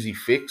is an easy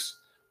fix,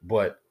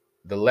 but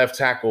the left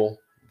tackle,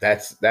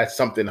 that's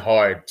something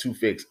hard to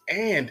fix.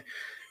 And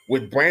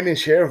with Brandon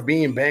Sheriff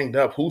being banged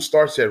up, who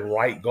starts at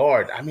right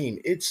guard? I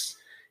mean, it's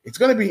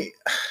gonna be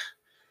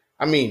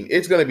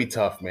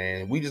tough,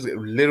 man. We just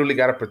literally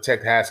got to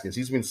protect Haskins.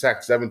 He's been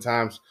sacked 7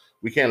 times.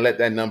 We can't let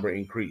that number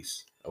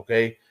increase.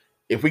 Okay.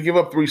 If we give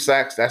up 3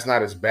 sacks, that's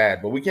not as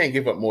bad, but we can't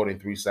give up more than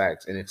 3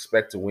 sacks and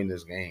expect to win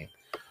this game.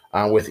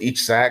 With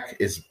each sack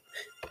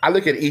I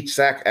look at each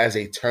sack as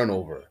a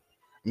turnover.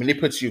 I mean,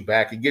 it puts you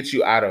back. It gets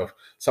you out of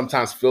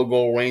sometimes field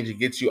goal range. It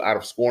gets you out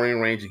of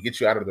scoring range. It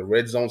gets you out of the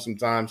red zone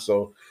sometimes.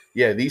 So,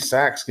 yeah, these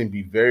sacks can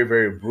be very,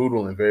 very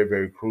brutal and very,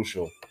 very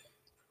crucial.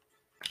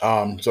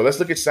 So let's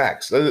look at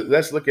sacks.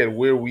 Let's look at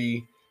where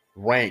we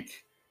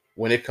rank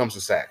when it comes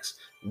to sacks.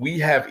 We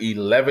have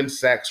 11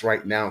 sacks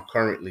right now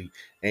currently,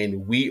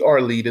 and we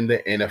are leading the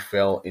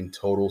NFL in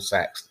total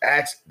sacks.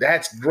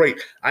 That's great.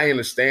 I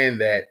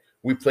understand that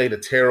we played a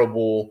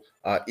terrible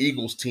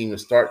Eagles team to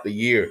start the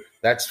year.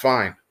 That's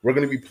fine. We're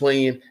going to be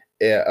playing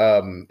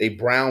a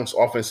Browns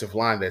offensive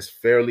line that's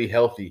fairly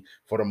healthy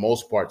for the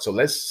most part. So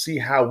let's see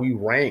how we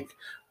rank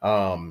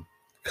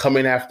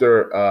coming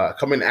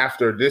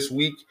after this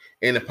week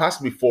and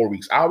possibly 4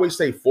 weeks. I always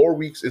say 4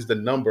 weeks is the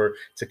number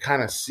to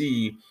kind of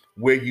see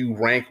where you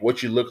rank,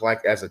 what you look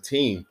like as a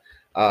team,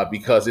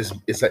 because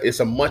it's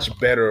a much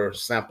better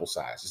sample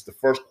size. It's the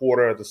first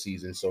quarter of the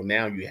season, so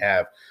now you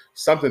have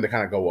something to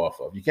kind of go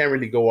off of. You can't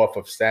really go off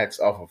of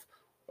stats off of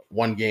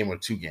 1 game or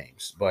 2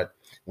 games, but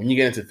when you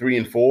get into 3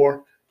 and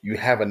 4, you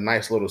have a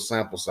nice little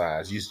sample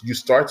size. You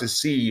start to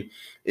see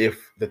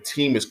if the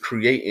team is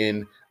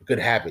creating good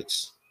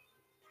habits.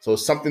 So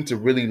it's something to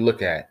really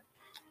look at.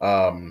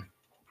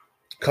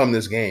 Come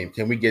this game,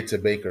 can we get to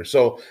Baker?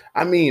 So,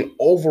 I mean,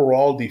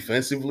 overall,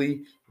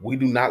 defensively, we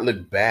do not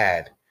look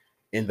bad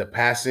in the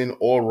passing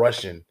or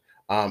rushing.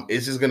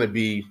 It's just going to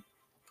be,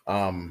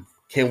 can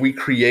we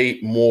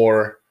create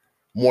more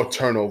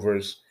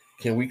turnovers?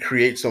 Can we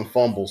create some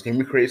fumbles? Can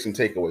we create some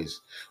takeaways?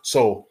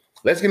 So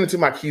let's get into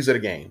my keys of the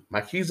game. My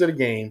keys of the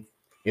game,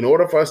 in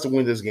order for us to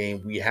win this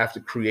game, we have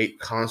to create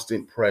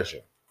constant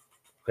pressure.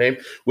 Okay?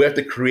 We have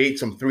to create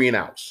some 3 and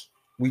outs.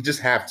 We just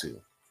have to.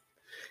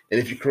 And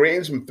if you're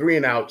creating some 3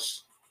 and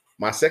outs,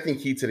 my second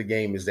key to the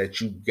game is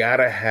that you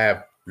gotta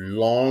have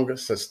long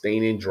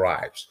sustaining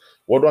drives.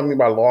 What do I mean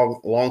by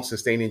long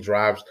sustaining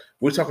drives?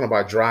 We're talking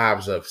about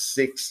drives of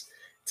 6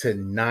 to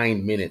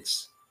 9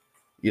 minutes.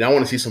 I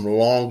want to see some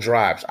long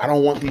drives. I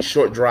don't want these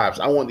short drives.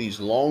 I want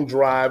these long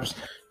drives,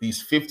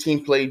 these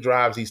 15-play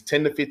drives, these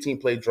 10 to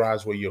 15-play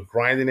drives where you're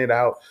grinding it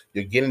out,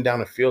 you're getting down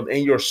the field,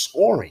 and you're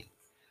scoring.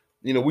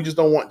 We just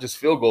don't want just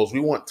field goals.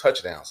 We want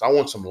touchdowns. I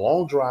want some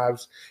long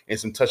drives and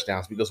some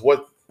touchdowns, because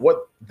what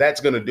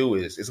that's going to do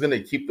is it's going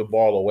to keep the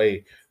ball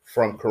away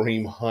from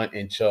Kareem Hunt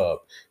and Chubb.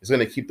 It's going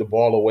to keep the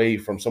ball away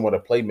from some of the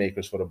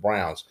playmakers for the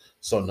Browns.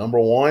 So number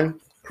 1,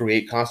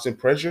 create constant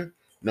pressure.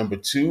 Number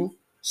 2,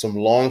 some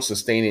long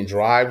sustaining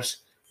drives.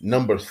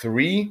 Number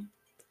 3,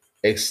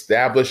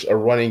 establish a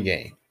running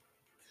game.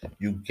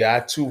 You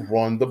got to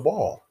run the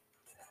ball.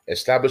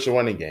 Establish a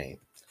running game.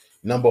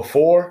 Number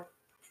 4,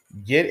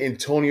 get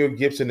Antonio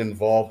Gibson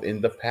involved in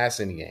the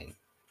passing game.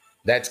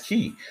 That's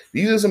key.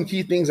 These are some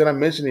key things that I'm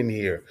mentioning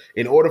here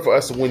in order for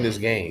us to win this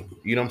game.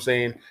 You know what I'm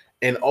saying?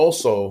 And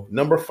also,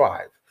 number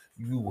 5,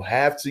 you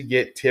have to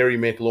get Terry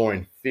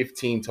McLaurin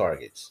 15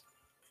 targets.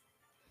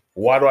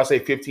 Why do I say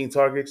 15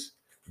 targets?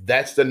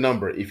 That's the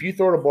number. If you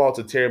throw the ball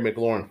to Terry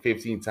McLaurin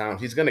 15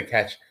 times, he's going to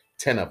catch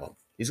 10 of them.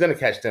 He's going to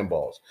catch 10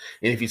 balls.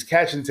 And if he's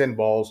catching 10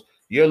 balls,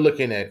 you're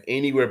looking at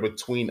anywhere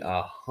between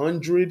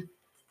 100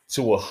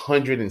 to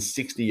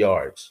 160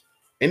 yards.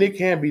 And it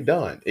can be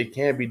done. It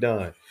can be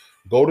done.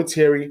 Go to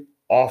Terry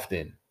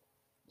often,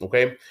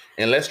 okay?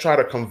 And let's try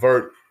to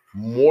convert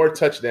more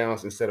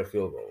touchdowns instead of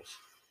field goals.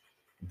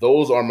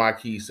 Those are my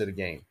keys to the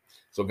game.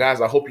 So,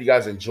 guys, I hope you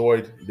guys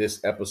enjoyed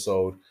this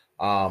episode.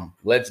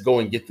 Let's go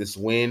and get this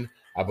win.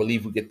 I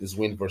believe we get this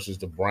win versus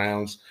the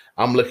Browns.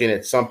 I'm looking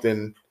at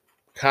something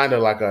kind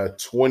of like a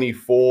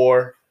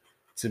 24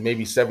 to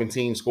maybe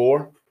 17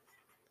 score.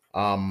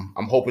 I'm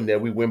hoping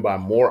that we win by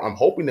more. I'm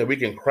hoping that we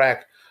can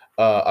crack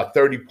a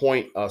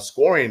 30-point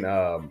scoring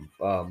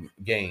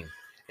game.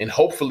 And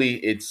hopefully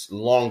it's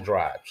long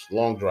drives,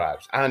 long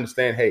drives. I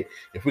understand, hey,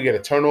 if we get a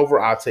turnover,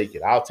 I'll take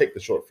it. I'll take the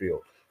short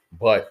field.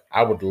 But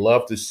I would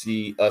love to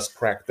see us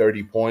crack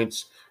 30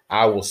 points.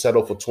 I will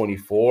settle for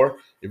 24.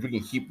 If we can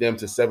keep them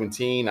to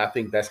 17, I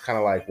think that's kind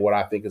of like what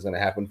I think is going to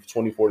happen.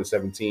 24 to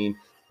 17,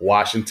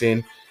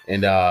 Washington.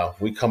 And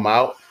we come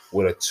out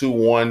with a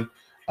 2-1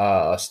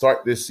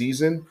 start this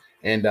season.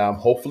 And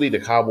hopefully the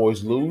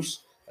Cowboys lose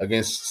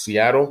against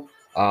Seattle.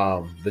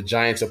 The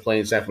Giants are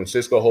playing San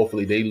Francisco.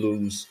 Hopefully they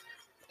lose.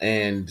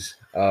 And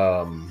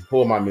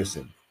who am I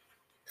missing?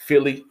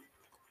 Philly.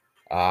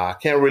 I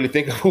can't really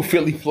think of who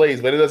Philly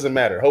plays, but it doesn't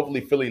matter. Hopefully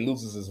Philly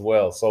loses as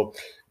well. So,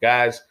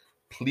 guys,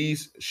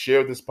 please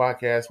share this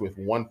podcast with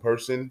one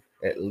person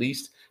at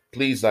least.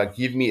 Please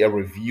give me a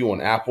review on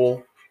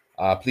Apple.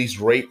 Please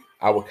rate.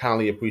 I would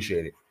kindly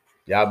appreciate it.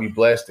 Y'all be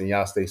blessed and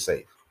y'all stay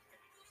safe.